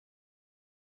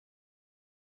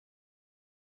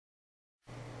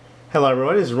Hello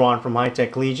everyone, this is Ron from High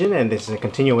Tech Legion, and this is a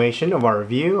continuation of our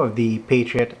review of the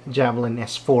Patriot Javelin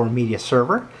S4 media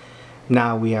server.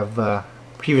 Now we have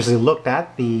previously looked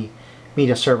at the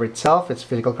media server itself, its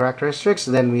physical characteristics,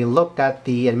 then we looked at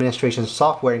the administration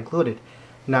software included.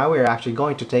 Now we're actually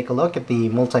going to take a look at the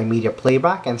multimedia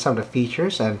playback and some of the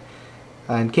features and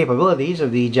capabilities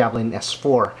of the Javelin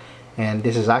S4. And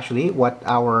this is actually what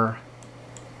the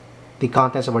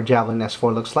contents of our Javelin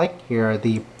S4 looks like. Here are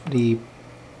the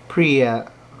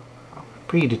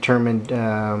predetermined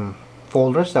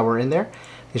folders that were in there.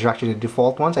 These are actually the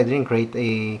default ones. I didn't create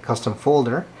a custom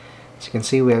folder. As you can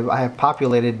see, I have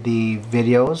populated the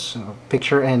videos,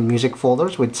 picture and music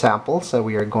folders with samples that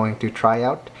we are going to try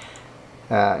out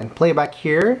and playback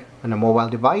here on a mobile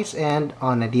device and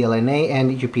on a DLNA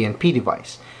and UPNP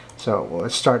device. So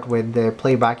let's start with the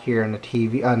playback here on the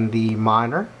TV, on the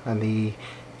monitor, on the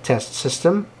test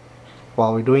system.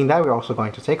 While we're doing that, we're also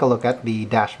going to take a look at the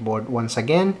dashboard once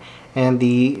again and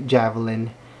the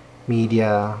Javelin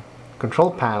media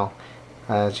control panel.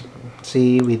 As you can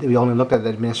see, we only looked at the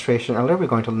administration earlier. We're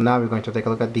going to take a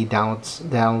look at the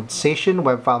download station,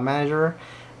 web file manager,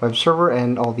 web server,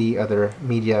 and all the other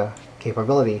media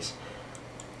capabilities.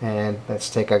 And let's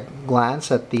take a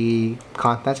glance at the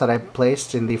contents that I've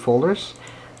placed in the folders.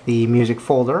 The music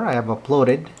folder, I have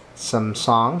uploaded some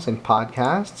songs and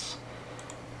podcasts.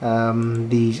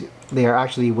 They are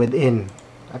actually within.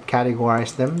 I've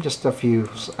categorized them, just a few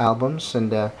albums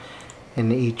and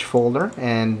in each folder,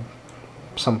 and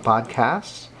some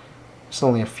podcasts. It's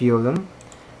only a few of them,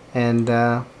 and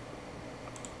I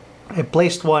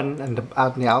placed one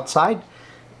out on the outside.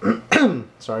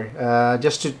 Sorry,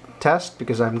 just to test,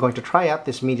 because I'm going to try out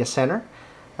this media center,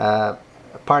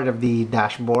 part of the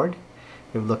dashboard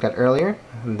we've looked at earlier,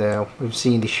 and we've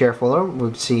seen the share folder,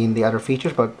 we've seen the other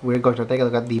features, but we're going to take a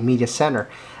look at the media center.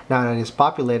 Now that it's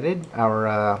populated,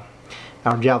 our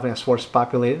Javelin S4 is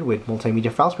populated with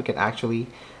multimedia files. We can actually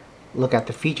look at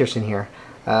the features in here.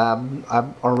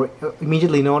 I've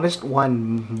immediately noticed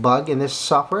one bug in this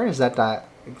software is that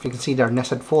if you can see, there are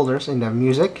nested folders in the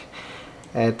music.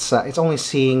 It's only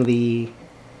seeing the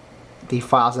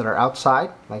files that are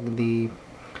outside, like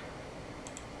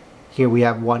here we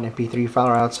have one MP3 file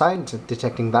outside. It's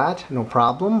detecting that, no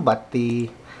problem. But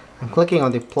I'm clicking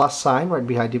on the plus sign right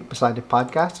beside the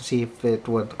podcast to see if it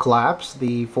would collapse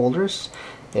the folders.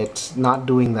 It's not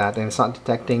doing that, and it's not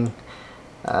detecting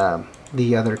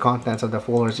the other contents of the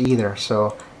folders either.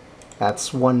 So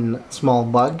that's one small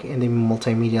bug in the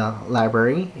multimedia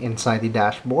library inside the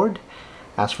dashboard.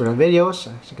 As for the videos,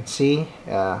 as you can see,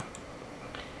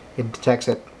 it detects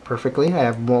it perfectly. I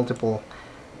have multiple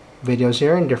videos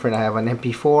here in different. I have an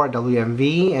MP4,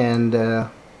 WMV, and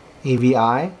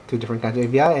AVI, two different kinds of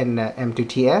AVI, and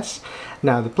M2TS.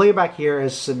 Now the playback here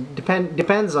is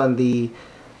depends on of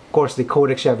course, the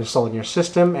codecs you have installed in your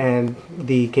system and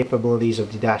the capabilities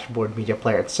of the dashboard media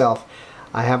player itself.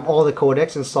 I have all the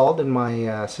codecs installed in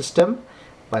my system,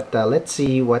 but let's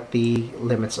see what the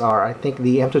limits are. I think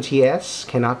the M2TS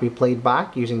cannot be played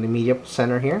back using the media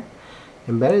center here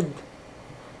embedded,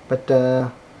 but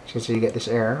so you get this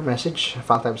error message: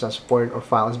 file type is not supported or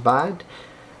file is bad.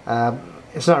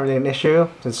 It's not really an issue,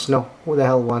 since who the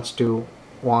hell wants to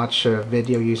watch a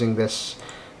video using this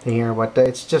thing here, but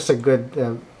it's just a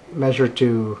good measure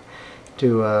to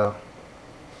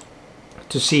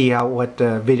see what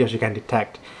videos you can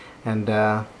detect. And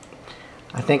I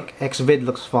think Xvid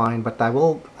looks fine, but I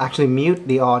will actually mute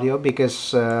the audio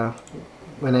because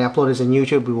when I upload this in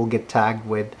YouTube, we will get tagged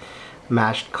with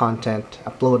mashed content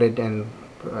uploaded and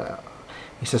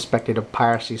is suspected of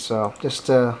piracy. So just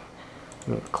let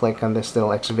me click on this little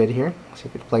Xvid here, see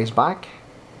if it plays back.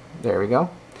 There we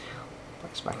go,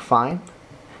 plays back fine.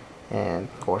 And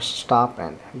of course stop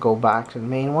and go back to the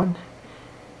main one,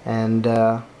 and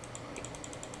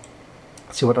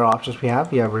see what other options we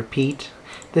have. You have repeat.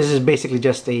 This is basically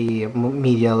just a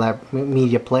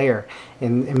media player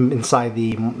inside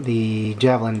the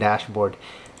Javelin dashboard.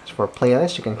 As for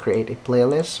playlist, you can create a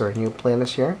playlist or a new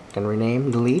playlist here. You can rename,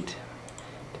 delete,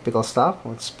 typical stuff.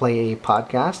 Let's play a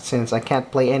podcast. Since I can't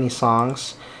play any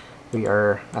songs, we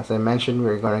are, as I mentioned,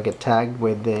 we're going to get tagged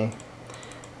with the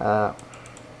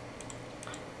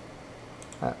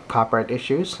copyright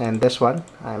issues. And this one,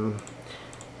 I'm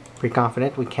pretty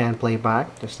confident we can play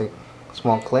back. Just a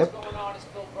small clip. What's going on? It's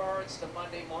Bill Burr. It's the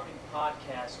Monday Morning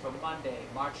Podcast for Monday,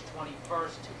 March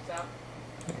 21st, 2000.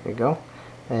 There we go.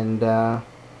 And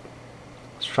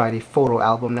let's try the photo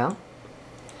album now.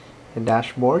 The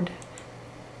dashboard.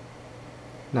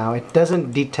 Now it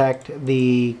doesn't detect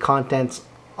the contents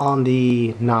on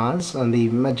the NAS, on the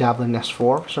Javelin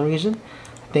S4 for some reason.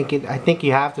 I think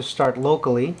you have to start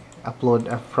locally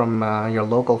upload from your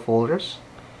local folders.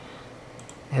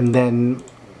 And then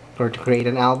or to create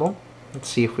an album, let's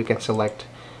see if we can select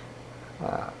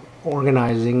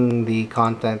organizing the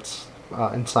contents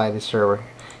inside the server.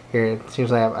 Here it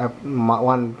seems I have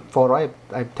one photo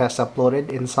I've test uploaded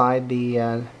inside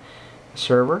the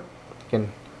server. You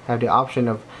can have the option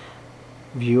of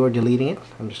view or deleting it.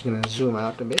 I'm just going to zoom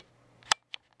out a bit.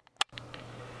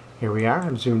 Here we are,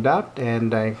 I'm zoomed out,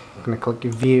 and I'm going to click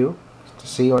view to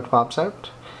see what pops out,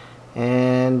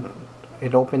 and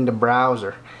it opened the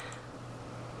browser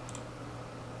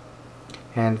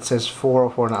and it says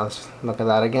 404. Now let's look at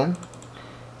that again.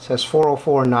 It says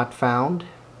 404 not found,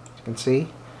 as you can see.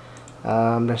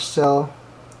 There's still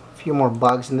a few more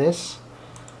bugs in this,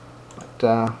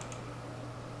 but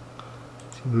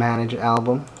manage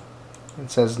album,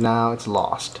 it says now it's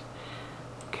lost.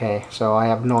 Okay, so I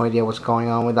have no idea what's going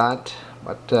on with that,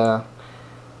 but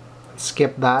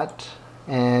skip that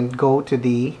and go to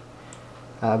the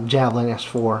Javelin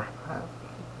S4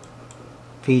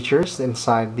 features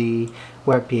inside the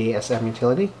WebPA SM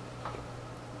utility.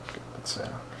 Let's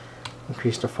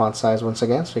increase the font size once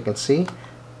again so you can see.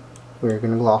 We're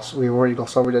going to gloss. We already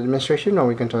glossed over the administration. Now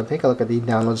we're going to take a look at the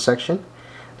download section.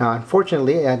 Now,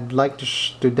 unfortunately, I'd like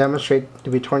to demonstrate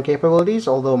the BitTorrent capabilities.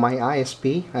 Although my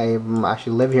ISP, I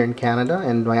actually live here in Canada,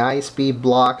 and my ISP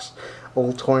blocks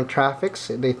all torrent traffics.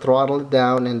 They throttle it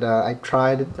down, and I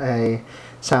tried a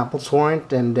sample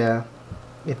torrent, and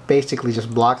it basically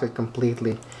just blocks it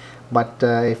completely. But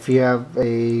if you have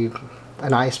an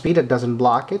ISP that doesn't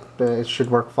block it, it should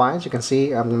work fine. As you can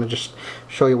see, I'm going to just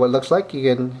show you what it looks like.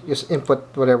 You can just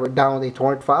input whatever, download a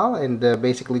torrent file, and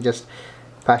basically just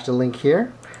patch the link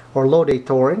here, or load a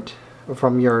torrent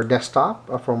from your desktop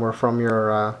or from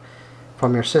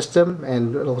your system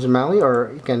and load it manually.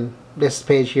 Or you can, this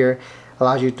page here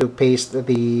allows you to paste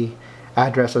the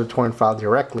address of the torrent file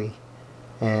directly,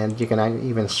 and you can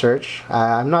even search.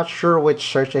 I'm not sure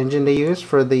which search engine they use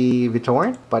for the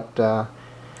BitTorrent, but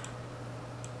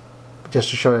just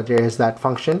to show that there is that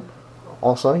function.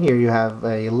 Also, here you have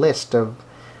a list of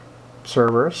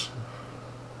servers.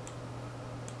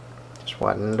 Just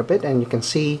widen it a bit, and you can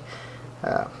see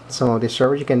some of the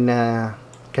servers. You can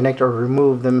connect or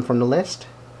remove them from the list.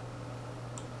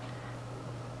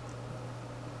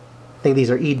 I think these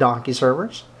are eDonkey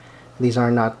servers. These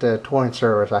are not torrent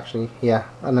servers, actually. Yeah,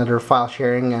 another file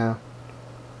sharing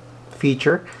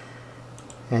feature.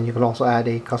 And you can also add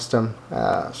a custom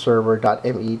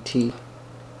server.met.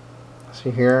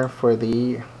 So here for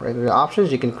the regular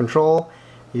options, you can control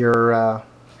your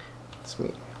let's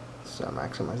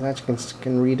maximize that. You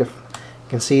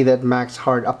can see that max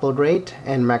hard upload rate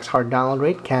and max hard download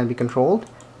rate can be controlled.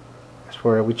 As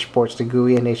for which ports the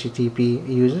GUI and HTTP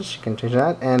uses, you can change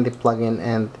that, and the plugin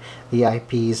and the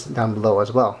IPs down below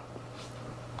as well.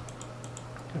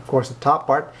 Of course, the top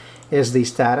part is the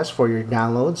status for your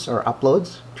downloads or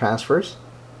uploads, transfers.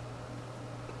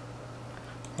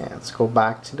 And let's go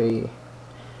back to the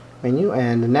menu,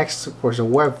 and the next, of course, a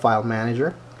web file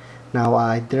manager. Now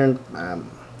I didn't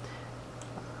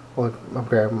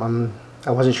I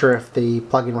wasn't sure if the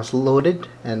plugin was loaded,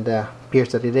 and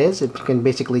appears that it is. It can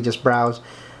basically just browse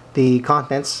the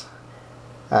contents.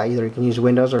 Either you can use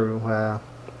Windows or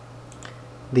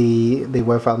the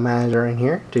web file manager in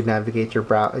here to navigate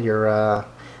your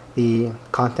the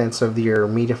contents of your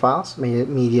media files,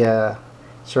 media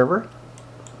server.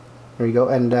 There you go.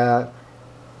 And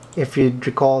if you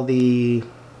recall, the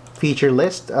feature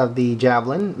list of the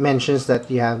Javelin mentions that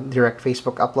you have direct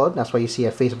Facebook upload. That's why you see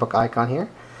a Facebook icon here.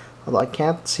 Although I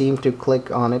can't seem to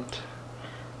click on it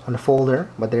on the folder,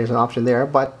 but there's an option there.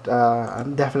 But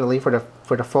definitely for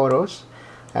the photos,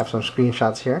 I have some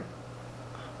screenshots here.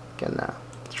 You can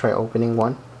try opening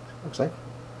one. Looks like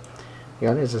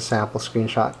here's a sample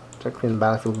screenshot in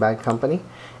Battlefield Bag Company,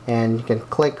 and you can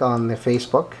click on the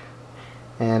Facebook,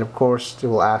 and of course it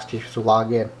will ask you to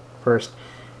log in first.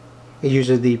 It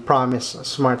uses the Promise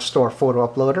SmartStor photo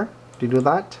uploader to do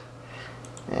that.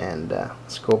 And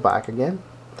let's go back again.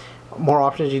 More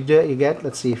options you get.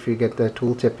 Let's see if you get the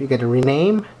tooltip. You get a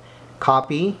rename,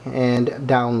 copy, and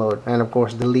download, and of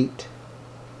course delete.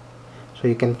 So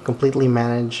you can completely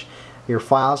manage your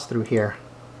files through here.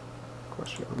 Of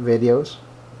course, videos.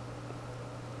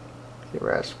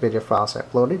 Whereas video files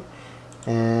uploaded.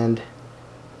 And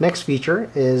next feature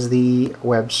is the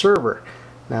web server.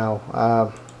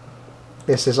 Now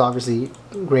this is obviously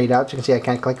grayed out. You can see I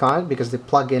can't click on it because the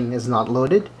plugin is not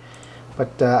loaded.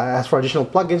 But as for additional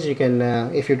plugins, you can,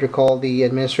 if you recall the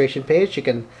administration page, you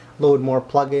can load more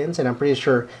plugins, and I'm pretty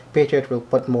sure Patriot will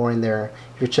put more in there.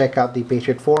 If you check out the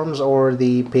Patriot forums or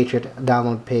the Patriot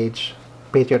download page,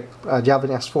 Patriot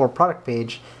Javelin S4 product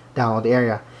page, download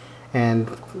area. And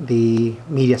the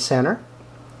media center.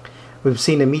 We've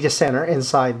seen the media center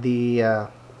inside the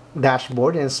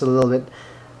dashboard, and it's a little bit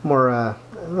more, a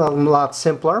lot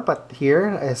simpler. But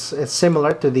here it's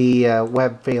similar to the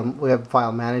web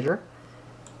file manager.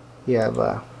 You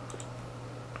have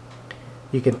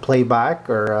you can playback,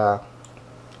 or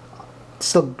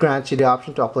still grants you the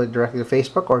option to upload directly to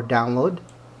Facebook or download.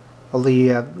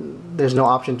 Although there's no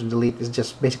option to delete. It's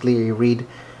just basically a read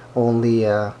only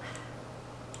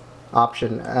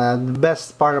option. The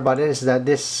best part about it is that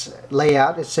this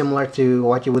layout is similar to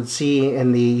what you would see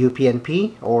in the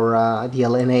UPNP or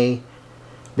DLNA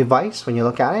device. When you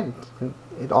look at it,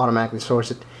 it automatically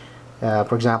sorts it.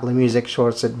 For example, the music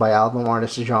sorts it by album,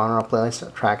 artist, genre,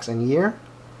 playlist, tracks, and year.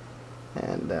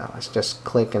 And let's just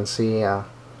click and see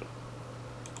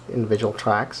individual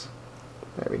tracks.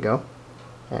 There we go.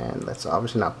 And let's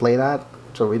obviously not play that,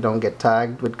 so we don't get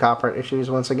tagged with copyright issues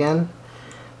once again.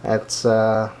 That's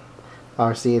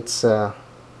obviously it's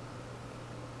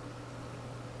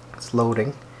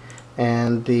loading.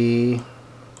 And the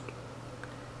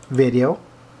video,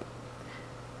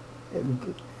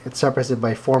 it's separated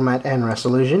by format and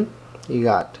resolution. We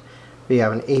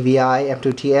have an AVI,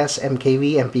 M2TS,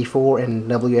 MKV, MP4, and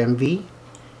WMV.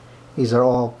 These are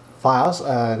all files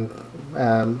and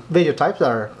video types that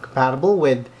are compatible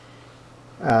with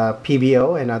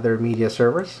PBO and other media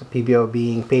servers. PBO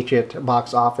being Patriot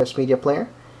Box Office Media Player.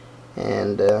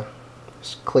 And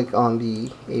just click on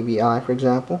the AVI, for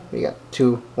example. We got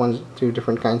two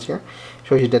different kinds here.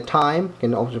 Shows you the time. You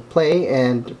can also play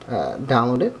and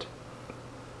download it.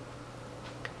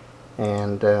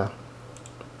 And that's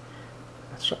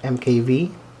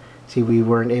MKV. See, we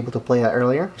weren't able to play that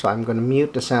earlier, so I'm going to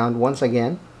mute the sound once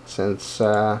again, since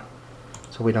so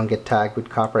we don't get tagged with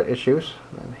copyright issues.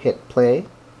 And hit play.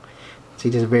 See,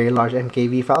 this is a very large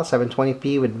MKV file,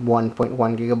 720p with 1.1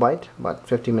 gigabyte, about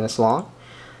 50 minutes long.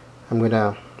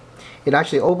 It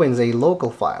actually opens a local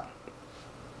file,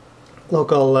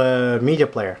 local media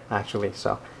player actually.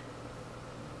 So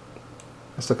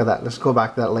let's look at that. Let's go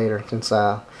back to that later, since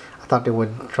I thought they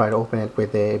would try to open it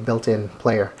with a built-in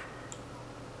player.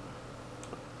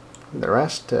 The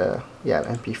rest, yeah,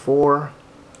 MP4.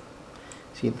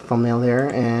 See the thumbnail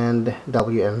there, and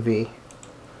WMV.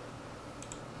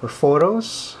 For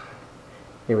photos,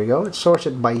 here we go. It's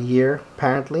sorted by year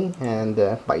apparently, and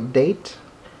by date.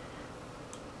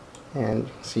 And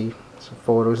see some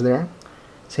photos there.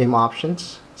 Same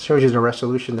options. It shows you the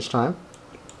resolution this time,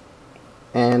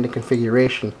 and the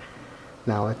configuration.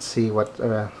 Now let's see what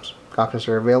options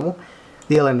are available.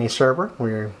 DLNA server,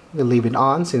 we'll leave it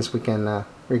on since we're going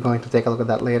to take a look at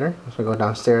that later. So we go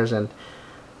downstairs and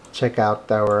check out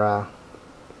our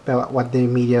what the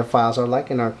media files are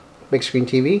like in our big screen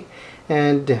TV,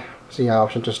 and see the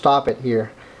option to stop it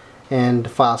here. And the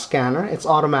file scanner, it's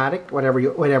automatic.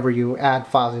 Whenever you add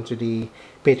files into the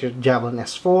Patriot Javelin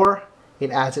S4,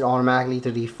 it adds it automatically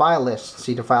to the file list.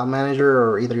 See the file manager,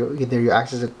 or either you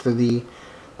access it through the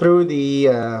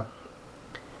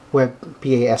web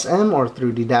PASM or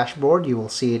through the dashboard. You will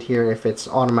see it here if it's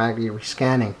automatically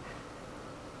rescanning.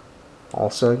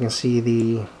 Also, you can see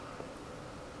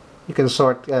you can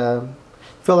sort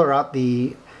filter out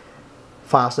the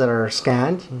files that are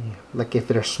scanned. Like if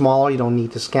they're small, you don't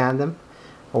need to scan them,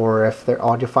 or if they're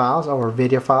audio files or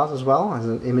video files as well as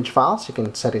an image files, you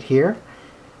can set it here.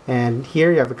 And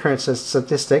here you have the current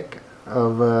statistics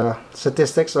of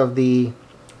the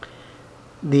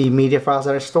media files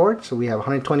that are stored. So we have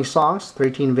 120 songs,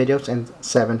 13 videos, and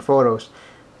 7 photos.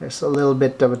 There's a little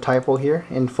bit of a typo here,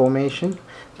 information,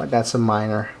 but that's a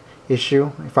minor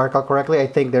issue. If I recall correctly, I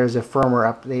think there's a firmware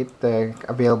update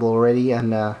available already,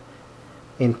 and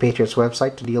in Patriot's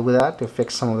website to deal with that, to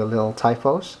fix some of the little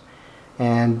typos.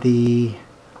 And the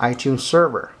iTunes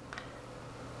server,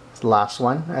 it's the last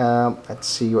one. Let's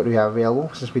see what we have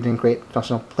available. Since we didn't create no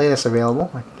playlist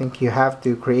available, I think you have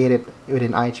to create it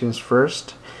within iTunes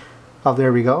first. Oh,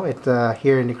 there we go.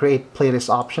 Here in the create playlist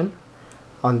option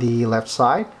on the left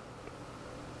side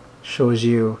shows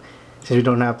you, since you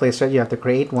don't have a playlist, you have to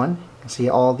create one. You can see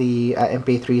all the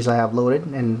MP3s I have loaded,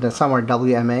 and some are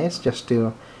WMAs, just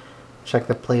to check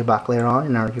the playback later on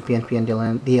in our UPNP and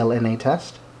DLNA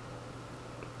test.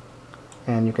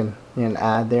 And you can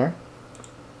add there,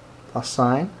 plus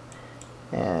sign,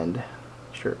 and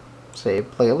sure, say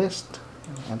playlist,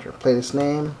 enter playlist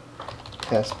name,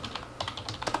 test.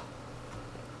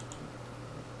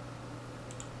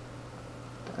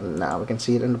 And now we can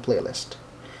see it in the playlist.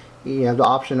 You have the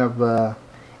option of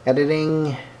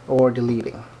editing or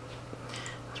deleting.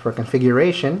 As for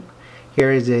configuration,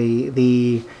 here is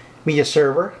the media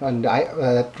server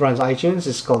that runs iTunes.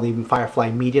 It's called the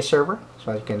Firefly Media Server.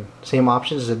 So you can, same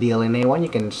options as the DLNA one. You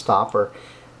can stop or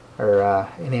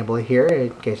enable it here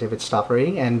in case if it's stopped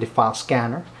reading. And the file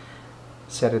scanner,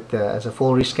 set it as a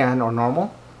full rescan or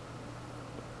normal.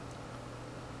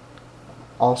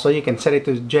 Also, you can set it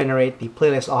to generate the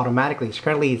playlist automatically. So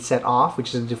currently it's set off,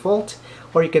 which is the default,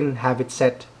 or you can have it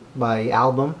set by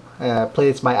album,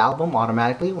 playlist by album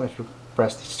automatically if you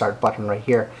press the start button right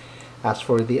here. As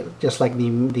for the, just like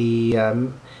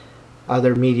the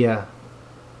other media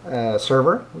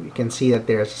server, you can see that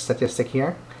there's a statistic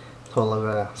here, total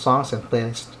of songs and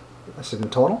playlists in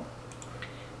total.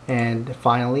 And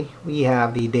finally, we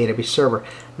have the database server.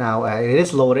 Now it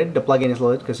is loaded. The plugin is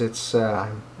loaded because it's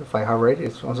if I hover it,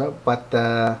 it's also, but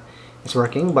it's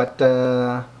working. But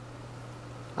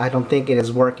I don't think it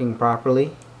is working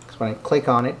properly. Because when I click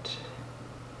on it,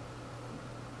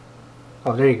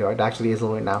 oh, there you go. It actually is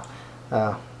loaded now.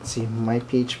 Let's see, my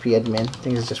PHP admin. I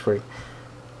think it's just for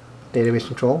database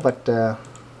control, but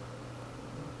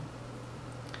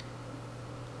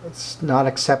it's not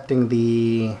accepting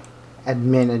the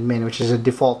admin, which is a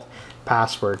default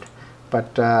password.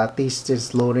 But at least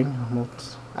it's loading.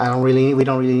 We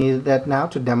don't really need that now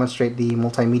to demonstrate the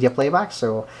multimedia playback,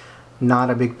 so not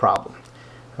a big problem.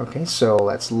 Okay, so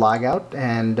let's log out,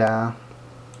 and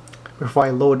before I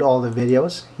load all the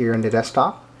videos here in the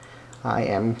desktop, I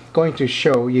am going to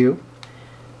show you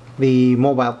the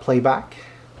mobile playback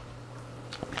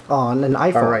on an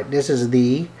iPhone. Alright, this is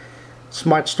the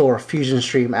SmartStor Fusion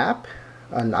Stream app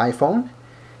on iPhone,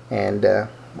 and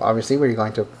obviously we're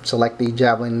going to select the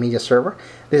Javelin Media Server.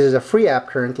 This is a free app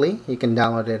currently. You can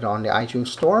download it on the iTunes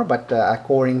Store, but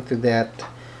according to that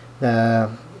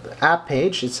app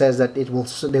page, it says that they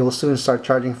will soon start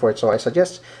charging for it. So I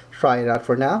suggest try it out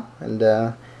for now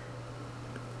and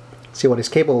see what it's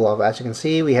capable of. As you can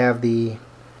see, we have it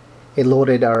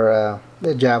loaded our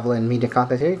the Javelin media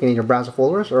content here. You can either browse the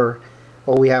folders or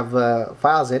we have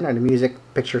files in, are the music,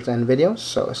 pictures, and videos.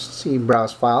 So let's see,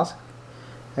 browse files,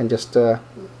 and just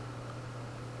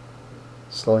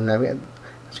slowly navigate.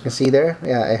 As you can see there,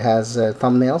 yeah, it has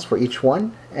thumbnails for each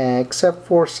one, except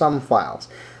for some files.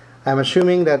 I'm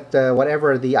assuming that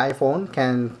whatever the iPhone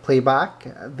can play back,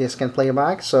 this can play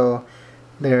back. So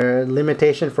their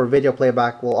limitation for video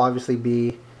playback will obviously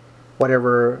be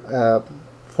whatever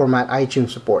format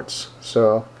iTunes supports.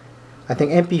 So I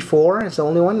think MP4 is the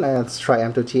only one. Let's try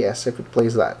M2TS if it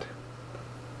plays that.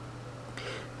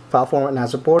 File format not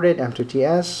supported,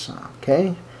 M2TS.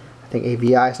 Okay. I think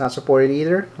AVI is not supported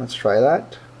either. Let's try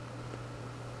that.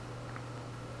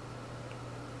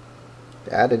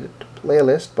 Added it to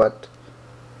playlist, but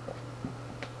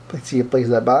let's see if it plays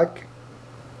that back.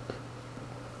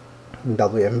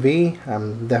 WMV,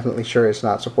 I'm definitely sure it's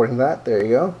not supporting that. There you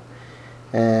go.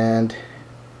 And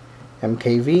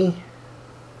MKV.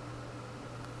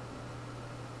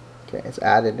 Okay, it's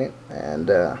added it. And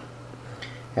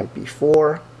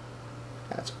MP4.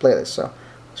 That's a playlist, so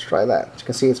let's try that. As you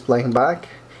can see, it's playing back.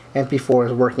 MP4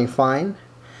 is working fine.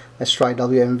 Let's try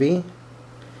WMV.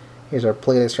 Here's our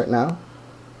playlist right now.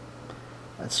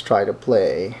 Let's try to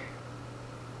play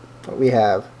what we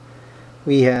have.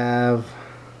 We have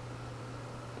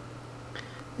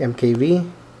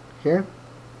MKV here.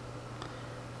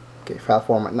 Okay, file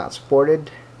format not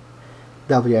supported.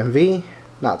 WMV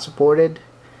not supported.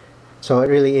 So it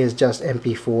really is just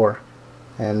MP4.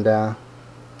 And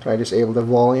try to disable the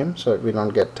volume so that we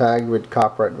don't get tagged with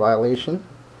copyright violation.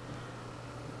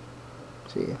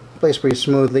 See, it plays pretty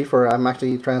smoothly. I'm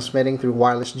actually transmitting through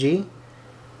wireless G.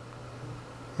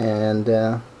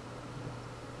 And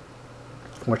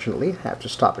fortunately, I have to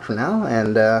stop it for now.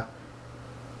 And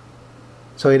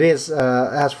so it is.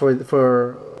 As for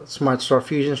SmartStor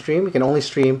Fusion Stream, you can only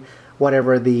stream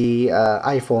whatever the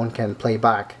iPhone can play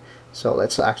back. So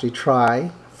let's actually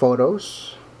try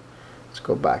photos. Let's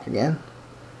go back again.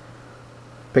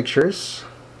 Pictures.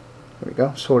 There we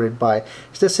go. Sorted by.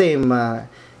 It's the same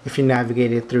if you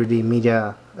navigate it through the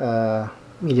media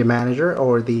manager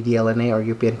or the DLNA or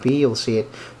UPNP. You'll see it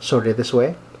sorted this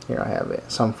way. Here I have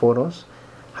some photos,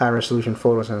 high resolution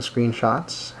photos and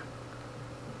screenshots.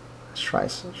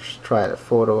 Let's try the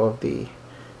photo of the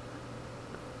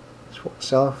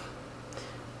itself.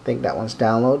 I think that one's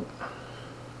download.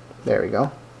 There we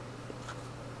go.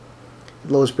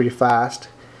 It loads pretty fast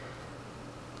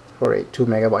for a 2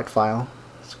 MB file.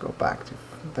 Let's go back to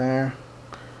there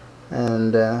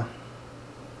and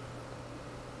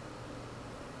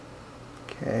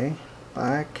okay,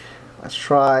 back. Let's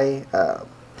try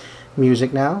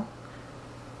music now.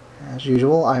 As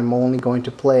usual, I'm only going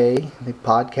to play the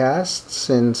podcast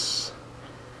since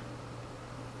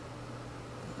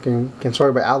can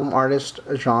sort by album, artist,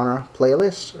 genre,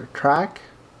 playlist, or track.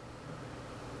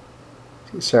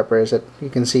 See, separates it. You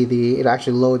can see it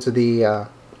actually loads the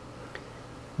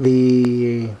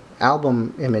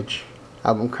album image,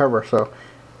 album cover. So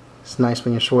it's nice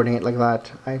when you're sorting it like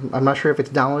that. I'm not sure if it's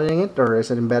downloading it or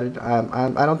is it embedded.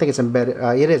 I don't think it's embedded.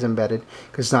 It is embedded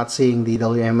because it's not seeing the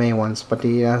WMA ones, but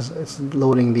it's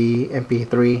loading the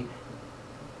MP3.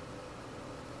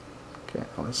 Okay,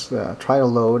 let's try to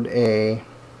load a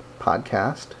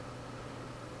podcast.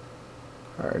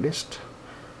 Artist.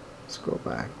 Let's go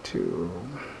back to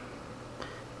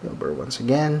Billboard once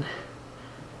again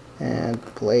and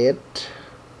play it.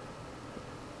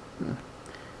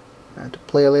 Add to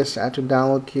playlist, add to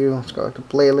download queue. Let's go to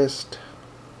playlist.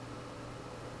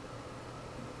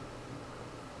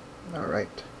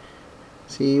 Alright.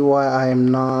 See why I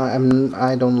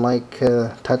don't like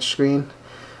touchscreen.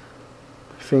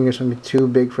 Fingers gonna be too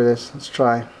big for this. Let's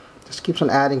try. Just keeps on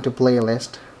adding to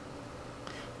playlist.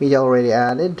 Media already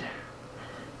added.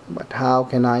 But how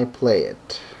can I play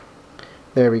it?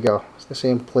 There we go. It's the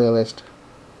same playlist.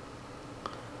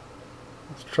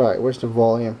 Let's try it. Where's the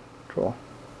volume control?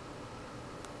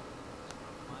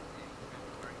 Monday,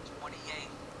 February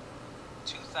 28th,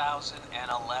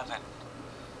 2011.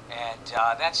 And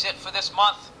that's it for this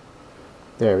month.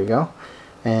 There we go.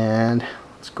 And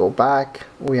let's go back.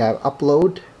 We have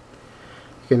upload.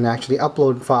 You can actually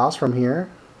upload files from here.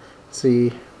 Let's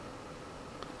see.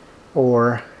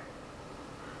 Or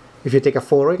if you take a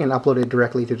photo, you can upload it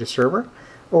directly to the server.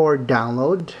 Or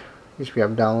download. If we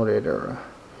have downloaded or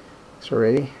it's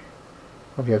already.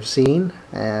 Or if you have seen.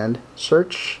 And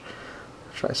search.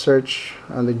 Try search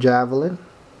on the Javelin.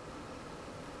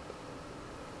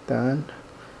 Done.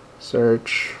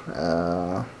 Search.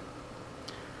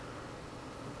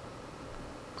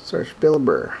 Search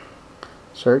Billboard.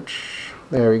 Search.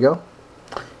 There we go.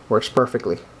 Works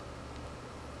perfectly.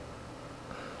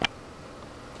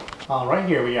 Alright,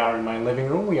 here we are in my living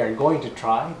room. We are going to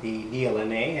try the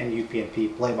DLNA and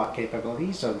UPNP playback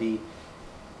capabilities of the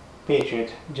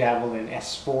Patriot Javelin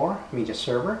S4 media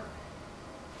server.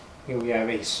 Here we have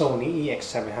a Sony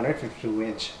EX700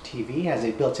 52-inch TV. Has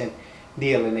a built-in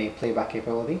DLNA playback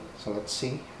capability. So let's see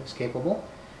if it's capable.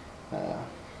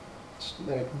 Let's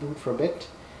let it boot for a bit.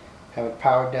 Have it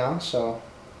powered down, so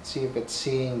let's see if it's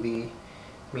seeing the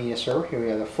media server. Here we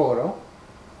have the photo.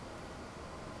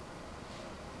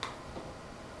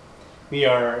 We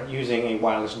are using a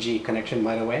wireless G connection,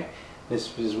 by the way.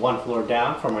 This is one floor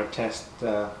down from our test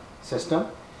system,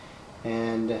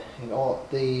 and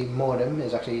the modem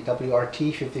is actually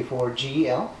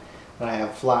WRT54GL that I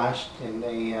have flashed in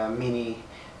a mini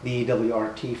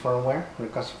DWRT firmware,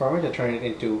 custom firmware, to turn it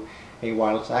into a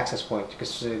wireless access point,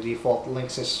 because the default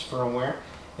Linksys firmware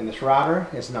in this router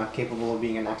is not capable of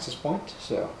being an access point.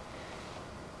 So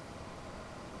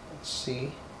let's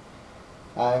see.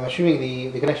 I'm assuming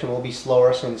the connection will be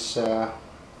slower since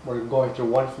we're going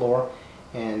through one floor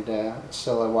and it's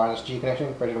still a wireless G connection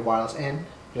compared to the wireless N,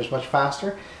 which is much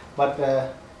faster. But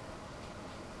I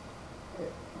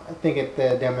think it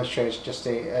demonstrates just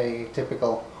a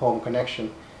typical home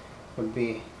connection would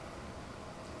be.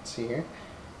 Let's see here.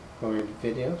 Going to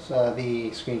videos,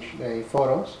 the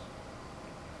photos.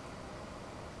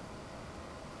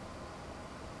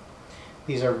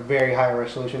 These are very high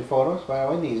resolution photos, by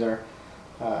the way. These are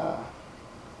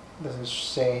doesn't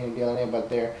say in DLNA, but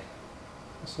they're,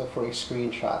 let's look for a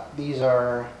screenshot. These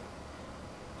are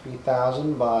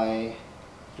 3000 by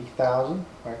 3000,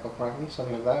 if I recall correctly,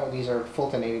 something like that. These are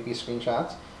full 1080p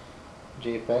screenshots,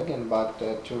 JPEG, and about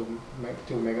 2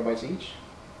 megabytes each.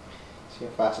 See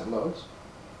how fast it loads.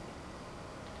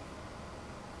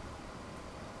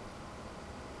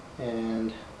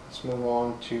 And let's move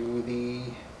on to the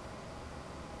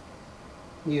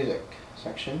music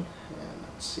section, and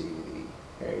let's see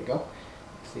there you go.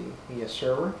 It's the media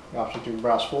server. The option to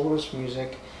browse folders,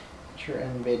 music, picture,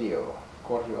 and video. Of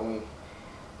course, we only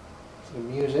see the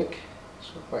music.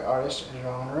 Sort by artist and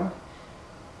genre.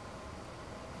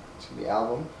 See the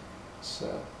album.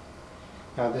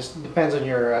 Now this depends on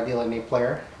your DLNA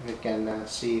player. You can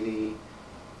see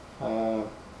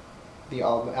the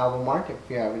album mark if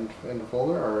you have it in the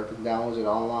folder, or if it downloads it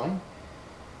online.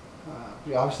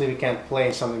 Obviously we can't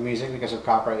play some of the music because of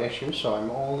copyright issues, so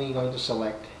I'm only going to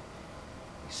select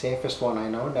the safest one I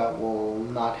know that will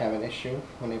not have an issue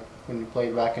when you play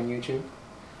it back on YouTube.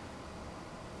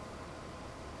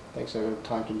 Takes a bit of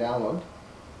time to download.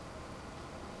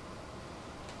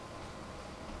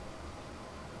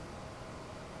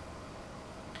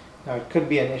 Now it could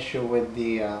be an issue with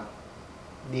the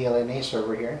DLNA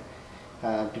server here,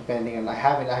 depending on, I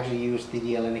haven't actually used the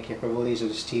DLNA capabilities of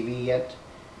this TV yet.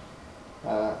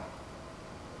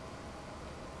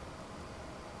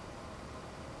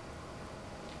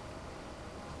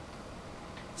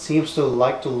 seems to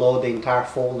like to load the entire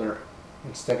folder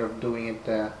instead of doing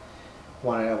it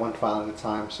one file at a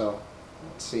time. So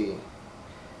let's see.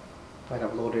 Might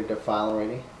have loaded the file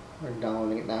already. We're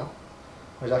downloading it now.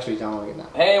 It's actually downloading it now.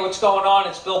 Hey, what's going on?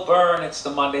 It's Bill Byrne. It's the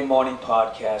Monday Morning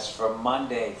Podcast for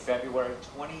Monday, February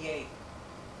 28th,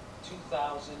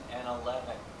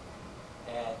 2011.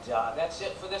 And that's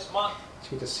it for this month.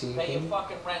 See the C Pay your thing?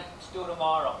 fucking rent. It's due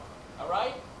tomorrow.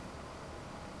 Alright?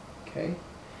 Okay.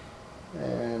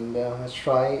 And let's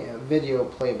try video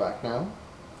playback now.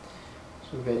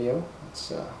 So video,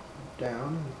 let's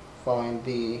down and find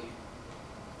the.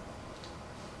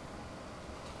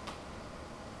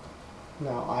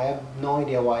 Now I have no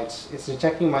idea why it's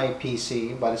detecting my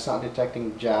PC, but it's not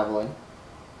detecting Javelin.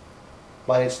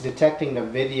 But it's detecting the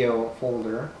video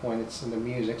folder when it's in the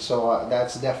music. So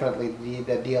that's definitely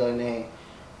the DLNA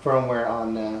firmware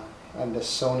on the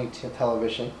Sony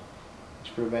television. It's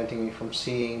preventing me from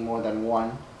seeing more than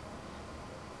one.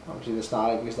 Obviously that's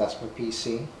not it because that's my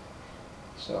PC.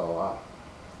 So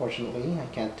fortunately I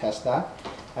can't test that.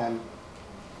 I'm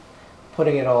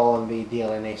putting it all on the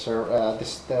DLNA server,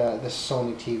 this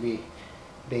Sony TV.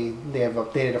 They have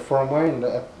updated the firmware, and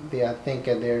I think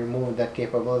they removed that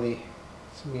capability.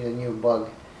 It's a new bug.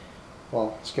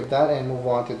 Well, skip that and move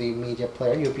on to the media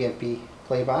player, UPNP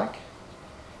Playback.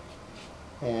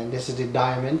 And this is the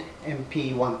Diamond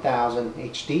MP1000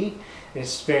 HD.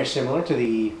 It's very similar to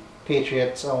the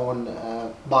Patriot's own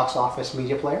box office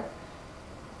media player.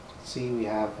 See, we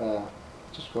have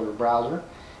just go to browser,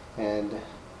 and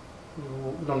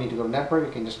you don't need to go to network.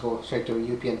 You can just go straight to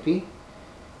UPNP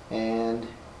and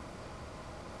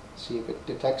see if it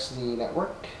detects the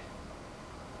network.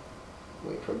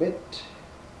 Wait for a bit.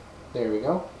 There we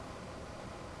go.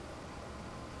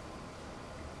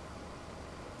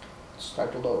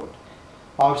 Start to load.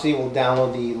 Obviously we'll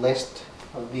download the list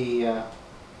of the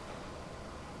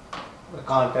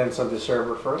contents of the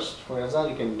server first. For that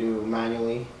you can do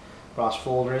manually browse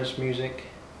folders, music,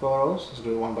 photos. Let's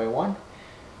do it one by one.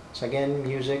 So again,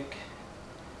 music,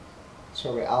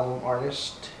 survey album,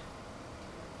 artist,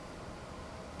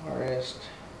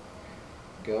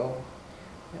 go,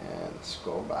 and let's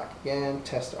go back again,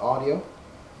 test the audio.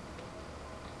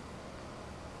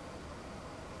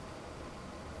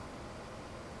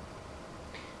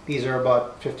 These are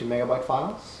about 50 megabyte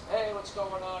files. Hey, what's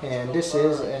going on? And this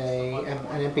is an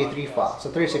MP3 file, so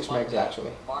 36 megs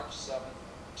actually. March 7th,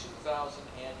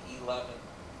 2011.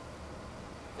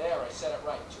 There, I said it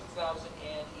right.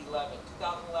 2011.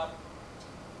 2011.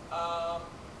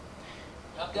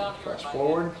 I'm down here Press in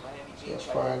forward. Miami So Beach.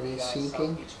 far I the South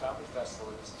seeking. Beach Comedy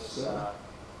Festival is this, So.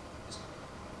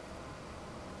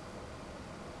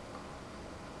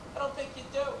 I don't think you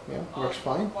do. Yeah, works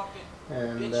fine. Fucking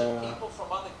And bitchy people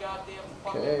from other goddamn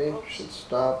fucking okay, groups. should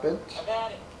stop it. I've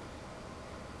had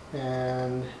it.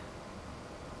 And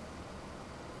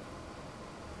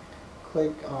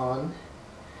click on.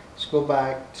 Let's go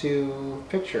back to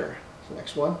picture. The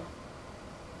next one.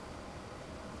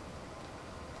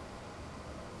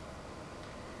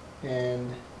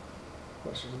 And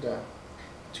what's the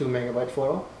 2 megabyte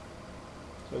photo?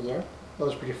 So there. That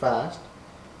was pretty fast.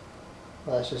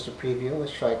 Well, that's just a preview.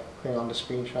 Let's try clicking on the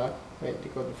screenshot. Wait to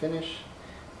go to finish.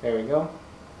 There we go.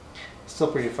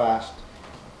 Still pretty fast.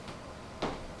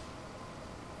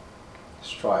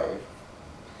 Let's try it.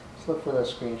 Let's look for the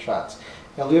screenshots.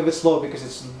 It'll be a bit slow because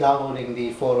it's downloading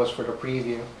the photos for the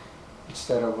preview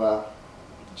instead of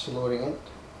just loading it.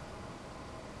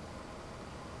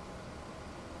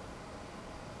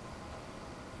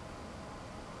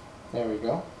 There we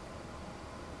go.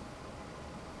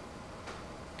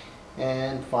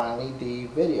 And finally the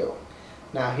video.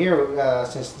 Now here,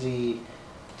 since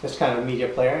this kind of media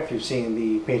player, if you've seen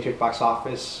the Patriot box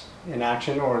office in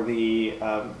action or the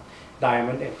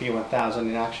Diamond MP1000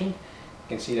 in action, you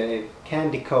can see that it can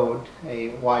decode a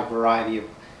wide variety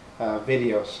of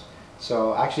videos.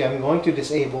 So actually I'm going to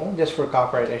disable just for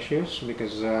copyright issues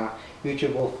because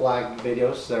YouTube will flag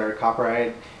videos that are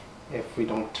copyrighted if we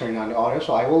don't turn on the audio.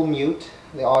 So I will mute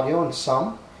the audio on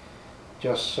some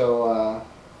just so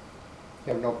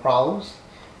you have no problems.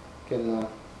 You can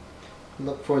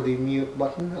look for the mute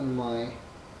button on my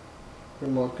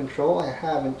remote control. I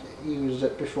haven't used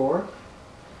it before.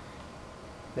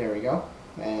 There we go.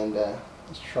 And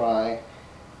let's try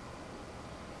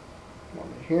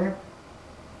one here.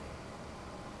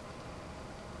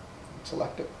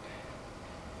 Select it.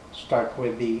 Start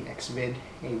with the XVID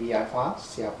AVI files.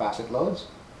 See how fast it loads.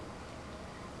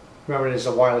 Remember, there's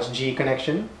a wireless G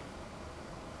connection.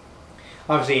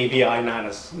 Obviously AVI not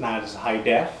as high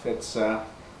def. It's so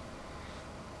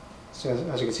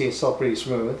as you can see, it's still pretty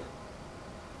smooth.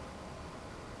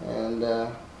 And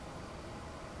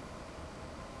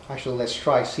actually, let's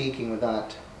try seeking with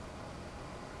that.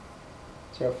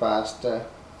 See how fast.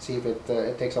 See if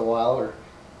it takes a while, or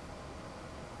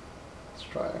let's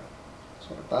try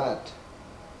sort of that.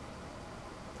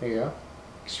 There you go.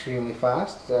 Extremely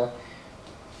fast.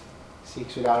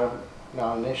 Seeks without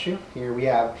an issue. Here we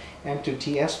have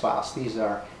M2TS files. These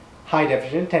are high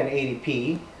definition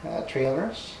 1080p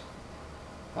trailers.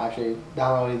 I actually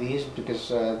downloaded these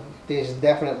because these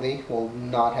definitely will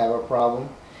not have a problem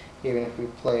even if we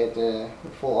play it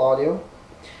with full audio.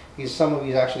 Some of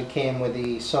these actually came with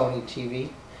the Sony TV.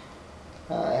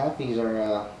 These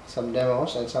are some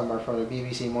demos, and some are from the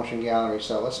BBC Motion Gallery.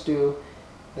 So let's do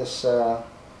this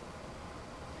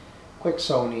quick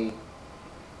Sony.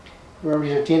 Remember,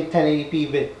 these are 1080p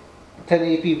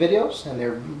videos, and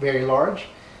they're very large.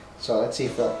 So let's see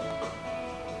if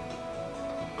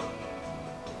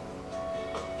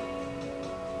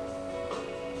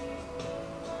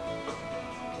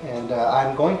and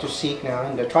I'm going to seek now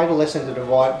and try to listen to the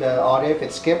audio if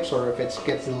it skips or if it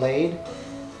gets delayed.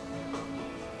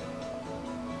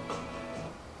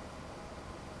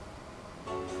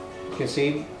 You can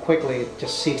see quickly it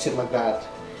just seeks it like that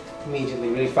immediately,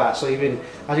 really fast. So even,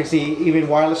 as you can see, even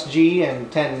wireless G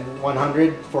and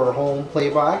 10100 for home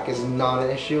playback is not an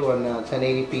issue on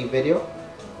 1080p video.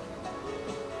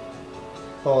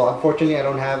 Well, unfortunately I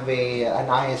don't have an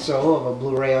ISO of a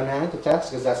Blu-ray on hand to test,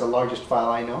 because that's the largest file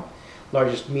I know.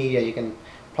 Largest media you can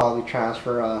probably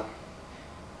transfer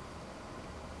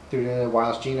through the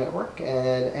wireless G network.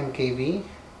 And MKV,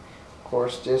 of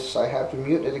course, this I have to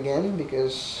mute it again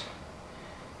because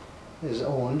it is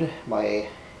owned by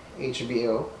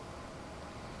HBO.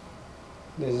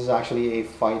 This is actually a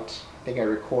fight I think I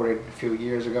recorded a few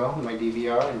years ago on my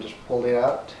DVR and just pulled it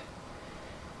out.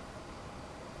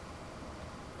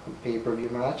 Pay-per-view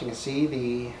match. You can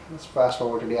see let's fast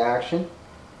forward to the action.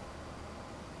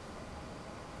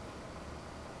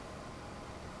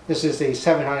 This is a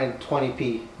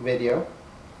 720p video.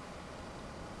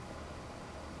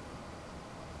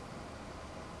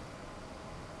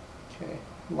 Okay,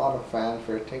 a lot of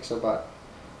fanfare. It takes about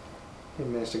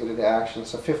 10 minutes to get to the action.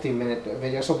 It's a 50-minute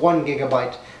video. So 1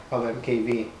 gigabyte of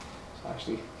MKV. So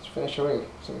actually, let's finish already.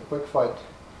 It's a quick fight.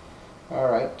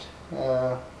 Alright.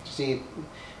 See,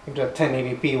 if the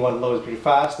 1080p one loads pretty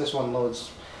fast, this one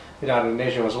loads without an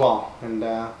issue as well. And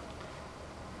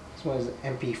this one is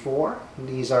MP4.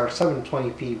 These are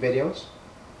 720p videos,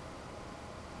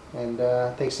 and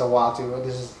it takes a while to.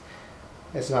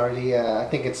 It's not really. I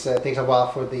think it takes a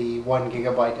while for the 1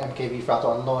 gigabyte MKV file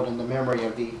to unload in the memory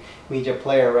of the media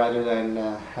player rather than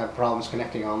have problems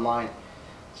connecting online.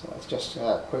 So let's just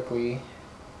quickly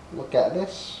look at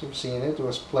this. You've seen it. It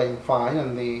was playing fine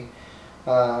on the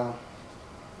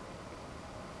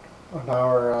on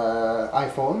our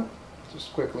iPhone.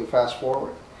 Just quickly fast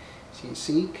forward. See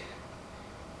seek.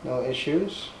 No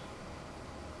issues.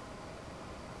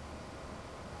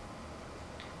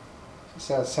 It's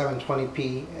a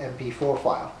 720p MP4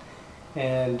 file.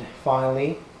 And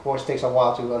finally, of course, it takes a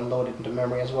while to unload it into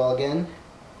memory as well again.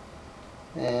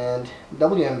 And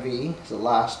WMV is the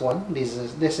last one. This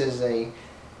is a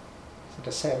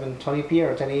 720p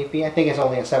or 1080p? I think it's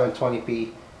only a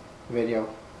 720p video.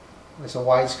 It's a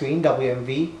widescreen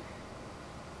WMV.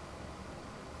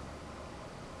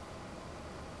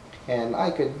 And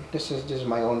I could, this is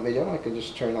my own video, I could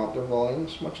just turn off the volume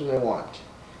as much as I want.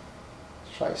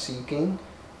 Let's try seeking.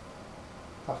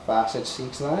 How fast it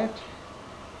seeks that.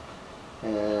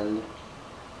 And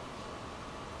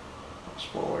let's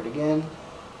forward again.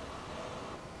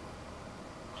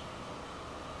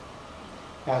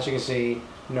 As you can see,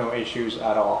 no issues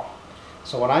at all.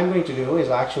 So what I'm going to do is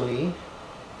actually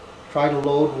try to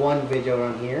load one video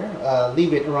on here,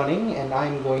 leave it running, and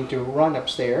I'm going to run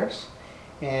upstairs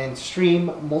and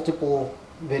stream multiple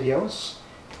videos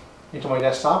into my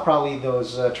desktop, probably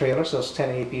those trailers, those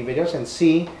 1080p videos, and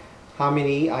see how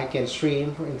many I can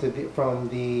stream from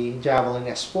the Javelin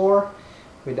S4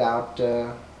 without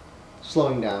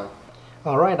slowing down.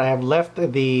 Alright, I have left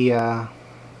the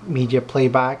media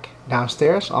playback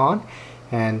downstairs on,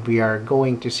 and we are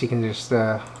going to see there's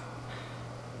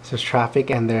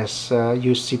traffic and there's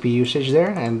CPU usage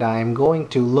there, and I'm going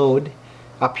to load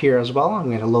up here as well. I'm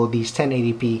going to load these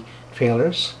 1080p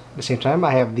trailers. At the same time,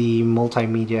 I have the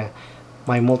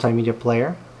my multimedia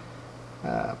player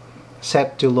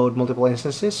set to load multiple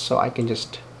instances, so I can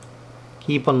just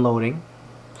keep on loading.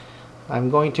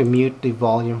 I'm going to mute the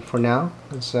volume for now.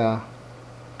 It's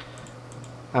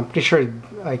I'm pretty sure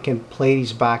I can play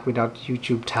these back without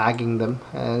YouTube tagging them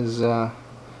as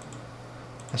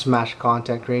match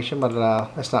content creation, but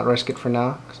let's not risk it for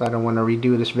now because I don't want to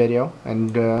redo this video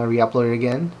and re-upload it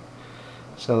again.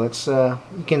 So let's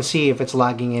you can see if it's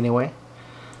lagging anyway.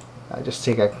 Just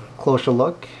take a closer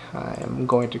look. I'm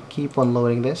going to keep on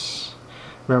loading this.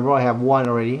 Remember, I have one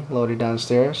already loaded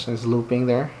downstairs and it's looping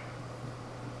there,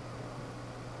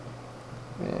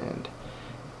 and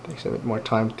it takes a bit more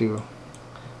time to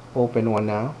open one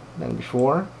now than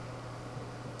before.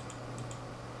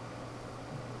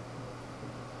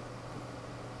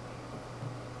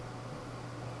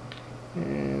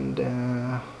 And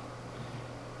I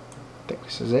think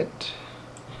this is it.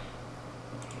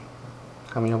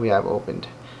 How many we have opened?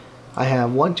 I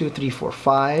have 1, 2, 3, 4,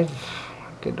 5.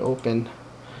 I could open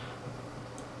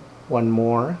one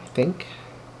more, I think.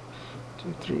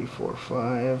 2, 3, 4,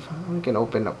 5. We can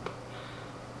open up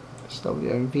this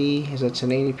WMV. Is that an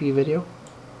 1080p video?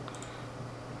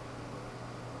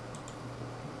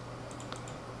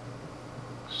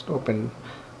 Just open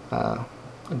a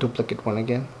duplicate one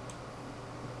again.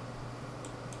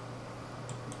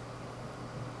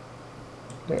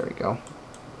 There we go.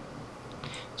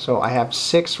 So I have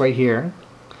 6 right here,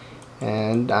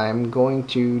 and I'm going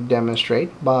to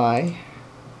demonstrate by, you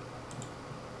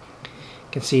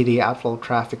can see the outflow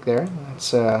traffic there.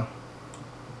 That's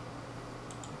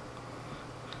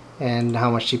and how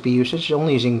much CPU usage.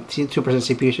 Only using 2%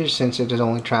 CPU usage since it is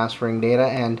only transferring data,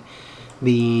 and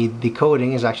the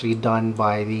decoding is actually done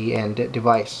by the end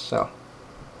device. So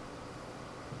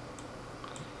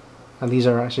and these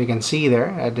are, so you can see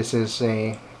there, this is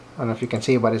a, I don't know if you can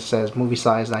see, but it says movie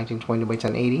size 1920 by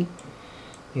 1080.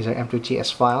 These are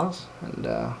M2TS files, and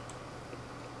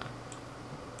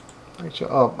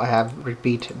oh, I have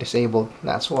repeat disabled.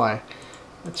 That's why.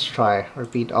 Let's try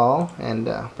repeat all and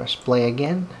press play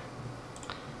again.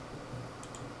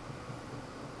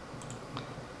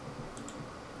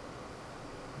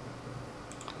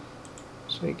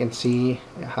 So you can see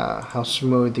how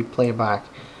smooth the playback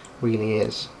really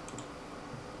is.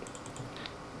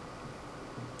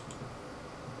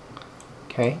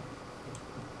 Okay.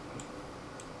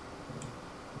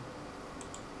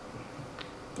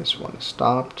 This one is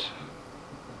stopped.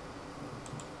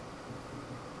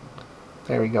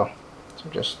 There we go. So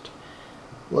just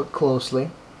look closely.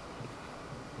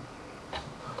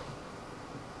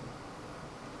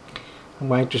 I'm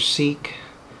going to seek,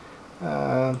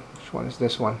 which one is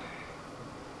this one?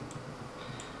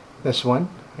 This one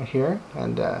right here,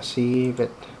 and see if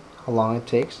it, how long it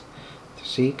takes to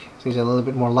seek. So there's a little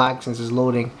bit more lag since it's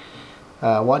loading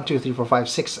 1, 2, 3, 4, 5,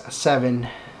 6, 7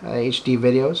 HD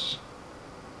videos.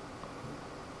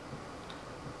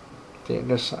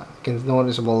 There's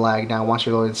noticeable lag now once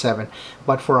you're loaded 7,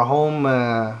 but for a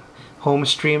home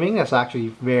streaming, that's actually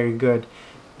very good.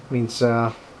 It means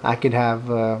I could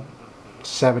have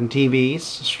 7 TVs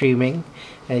streaming,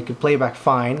 and it could play back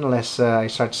fine unless I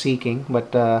start seeking.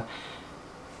 But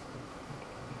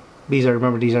these are,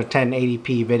 remember, these are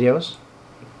 1080p videos.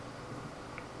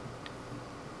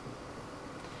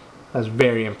 That's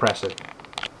very impressive.